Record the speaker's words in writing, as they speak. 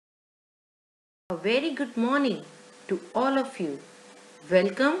A very good morning to all of you.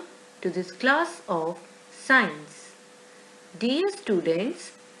 Welcome to this class of science. Dear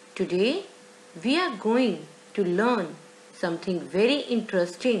students, today we are going to learn something very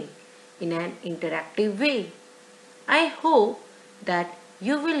interesting in an interactive way. I hope that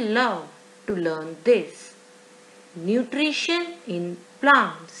you will love to learn this. Nutrition in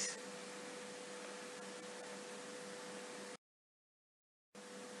plants.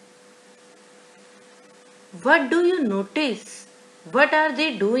 What do you notice? What are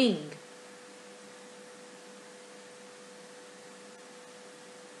they doing?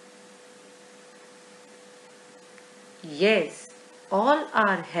 Yes, all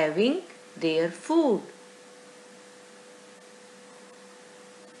are having their food.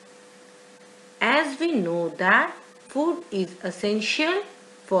 As we know that food is essential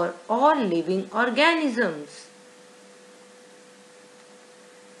for all living organisms.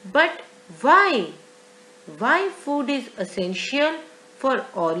 But why? Why food is essential for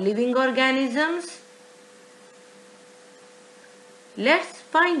all living organisms? Let's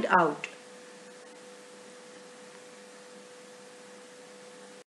find out.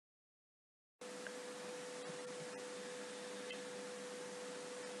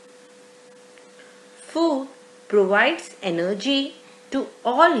 Food provides energy to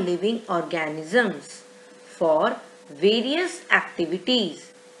all living organisms for various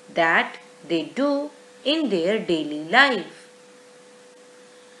activities that they do in their daily life.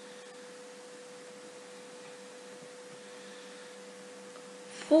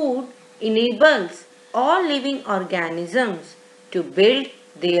 Food enables all living organisms to build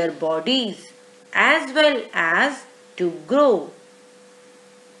their bodies as well as to grow.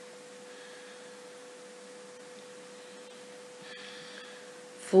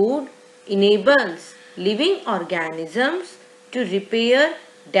 Food enables living organisms to repair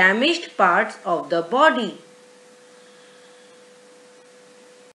damaged parts of the body.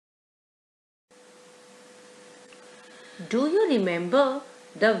 Do you remember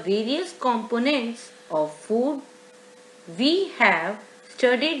the various components of food? We have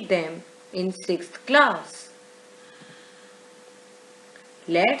studied them in 6th class.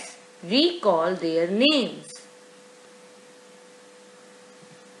 Let's recall their names.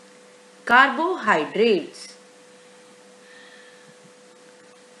 Carbohydrates,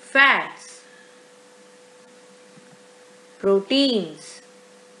 fats, proteins,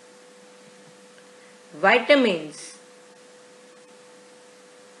 vitamins,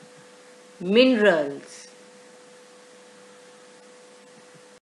 minerals.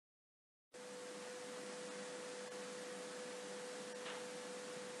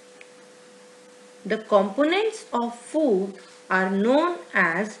 The components of food are known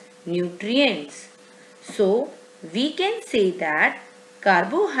as nutrients. So, we can say that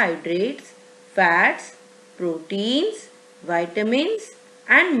carbohydrates, fats, proteins, vitamins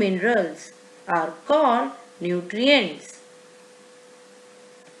and minerals are called nutrients.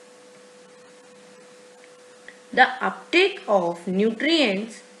 The uptake of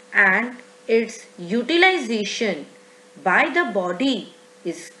nutrients and its utilization by the body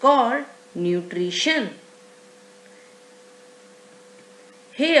is called nutrition.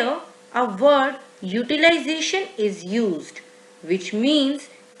 Here a word utilization is used, which means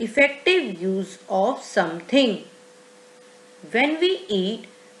effective use of something. When we eat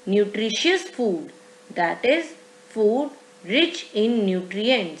nutritious food, that is food rich in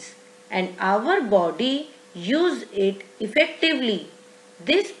nutrients, and our body use it effectively,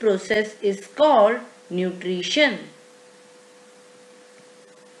 this process is called nutrition.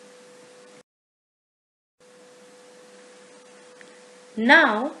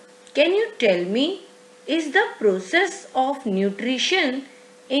 Now, can you tell me, is the process of nutrition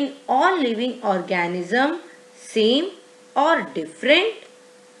in all living organisms same or different?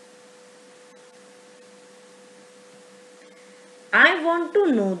 I want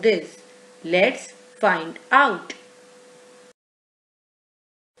to know this. Let's find out.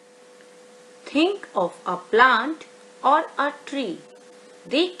 Think of a plant or a tree.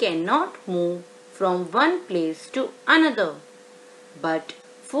 They cannot move from one place to another. But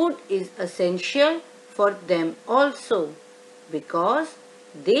food is essential for them also because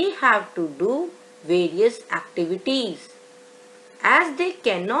they have to do various activities. As they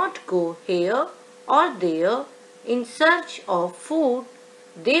cannot go here or there in search of food,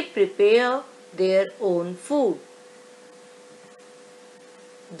 they prepare their own food.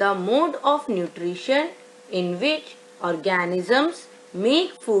 The mode of nutrition in which organisms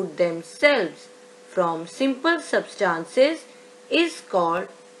make food themselves from simple substances is called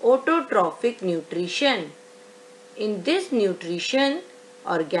autotrophic nutrition. In this nutrition,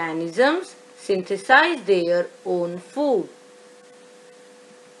 organisms synthesize their own food.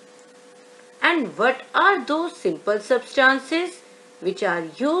 And what are those simple substances which are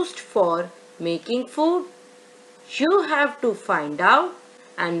used for making food? You have to find out,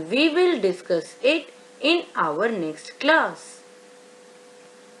 and we will discuss it in our next class.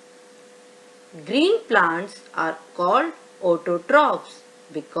 Green plants are called autotrophs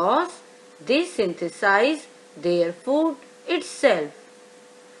because they synthesize their food itself.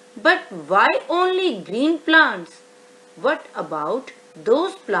 But why only green plants? What about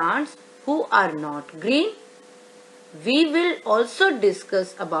those plants who are not green? We will also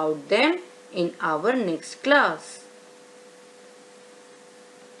discuss about them in our next class.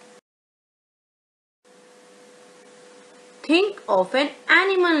 Think of an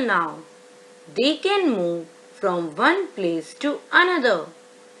animal now. They can move from one place to another.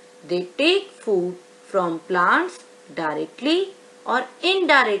 They take food from plants directly or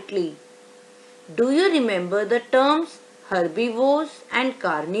indirectly. Do you remember the terms herbivores and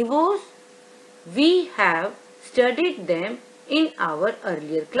carnivores? We have studied them in our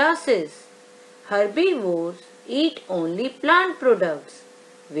earlier classes. Herbivores eat only plant products,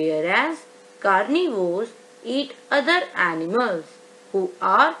 whereas carnivores eat other animals who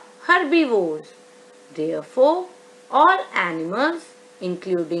are herbivores. Therefore, all animals,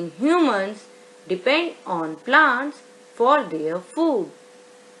 including humans, depend on plants for their food.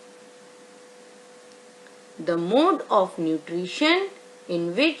 The mode of nutrition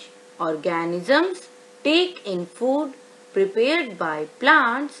in which organisms take in food prepared by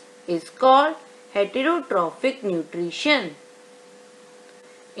plants is called heterotrophic nutrition.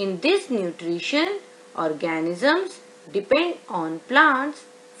 In this nutrition, organisms depend on plants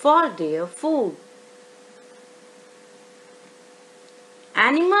for their food.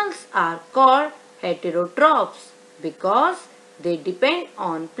 Animals are called heterotrophs because they depend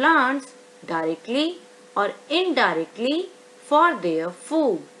on plants directly or indirectly for their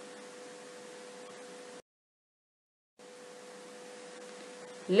food.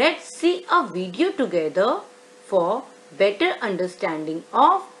 Let's see a video together for better understanding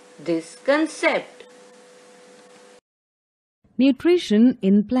of this concept. Nutrition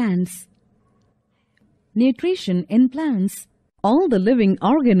in plants. Nutrition in plants. All the living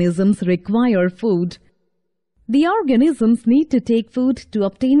organisms require food. The organisms need to take food to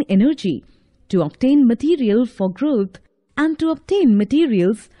obtain energy, to obtain material for growth, and to obtain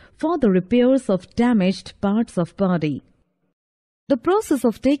materials for the repairs of damaged parts of body. The process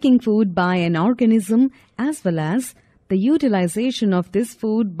of taking food by an organism as well as the utilization of this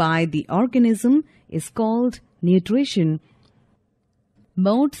food by the organism is called nutrition.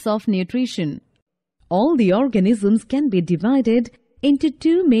 Modes of nutrition. All the organisms can be divided into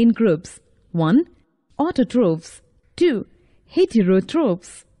two main groups. 1. Autotrophs. 2.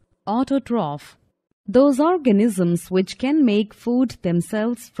 Heterotrophs. Autotroph. Those organisms which can make food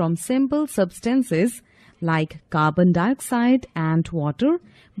themselves from simple substances like carbon dioxide and water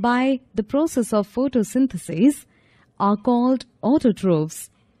by the process of photosynthesis are called autotrophs,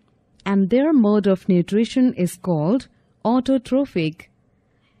 and their mode of nutrition is called autotrophic.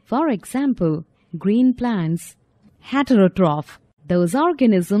 For example, green plants. Heterotroph. Those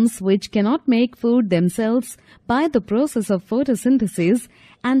organisms which cannot make food themselves by the process of photosynthesis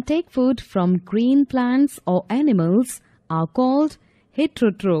and take food from green plants or animals are called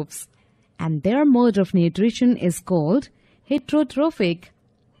heterotrophs, and their mode of nutrition is called heterotrophic.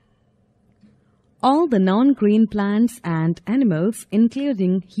 All the non-green plants and animals,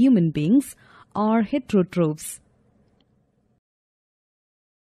 including human beings, are heterotrophs.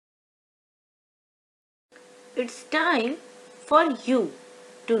 It's time for you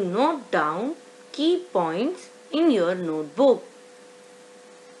to note down key points in your notebook.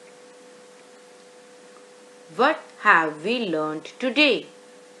 What have we learned today?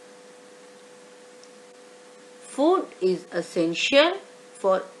 Food is essential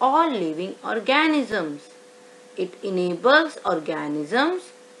for all living organisms. It enables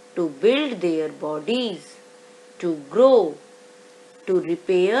organisms to build their bodies, to grow, to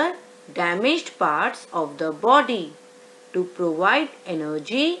repair damaged parts of the body, to provide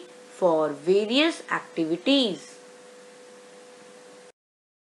energy for various activities.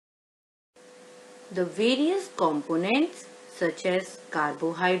 The various components such as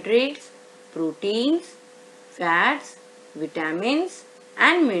carbohydrates, proteins, fats, vitamins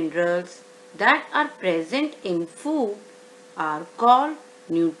and minerals that are present in food are called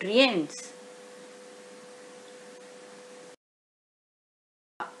nutrients.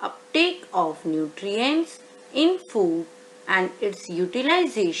 The uptake of nutrients in food and its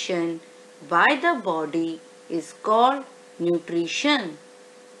utilization by the body is called nutrition.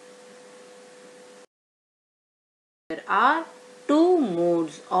 are two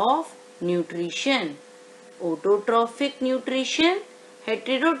modes of nutrition: autotrophic nutrition,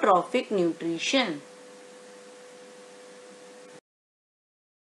 heterotrophic nutrition.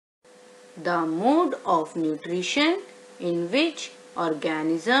 The mode of nutrition in which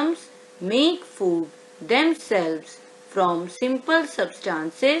organisms make food themselves from simple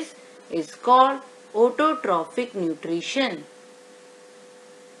substances is called autotrophic nutrition.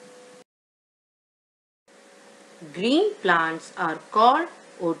 Green plants are called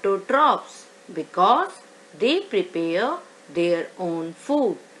autotrophs because they prepare their own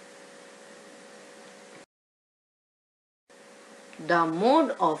food. The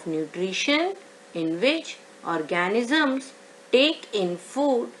mode of nutrition in which organisms take in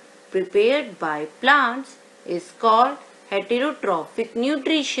food prepared by plants is called heterotrophic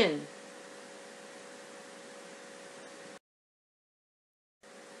nutrition.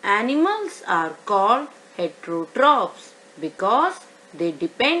 Animals are called heterotrophs because they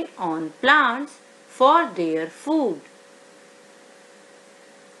depend on plants for their food.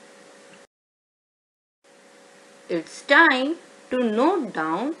 It's time to note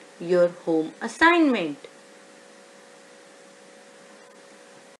down your home assignment.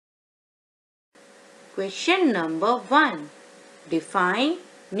 Question number 1. Define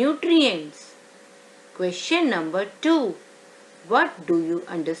nutrients. Question number 2. What do you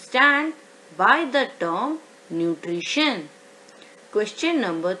understand by the term nutrition? Question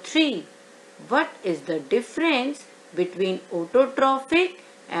number 3. What is the difference between autotrophic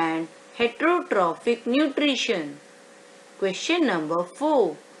and heterotrophic nutrition? Question number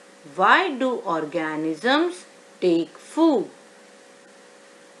 4. Why do organisms take food?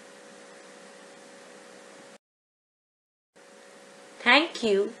 Thank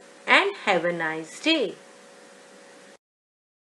you and have a nice day.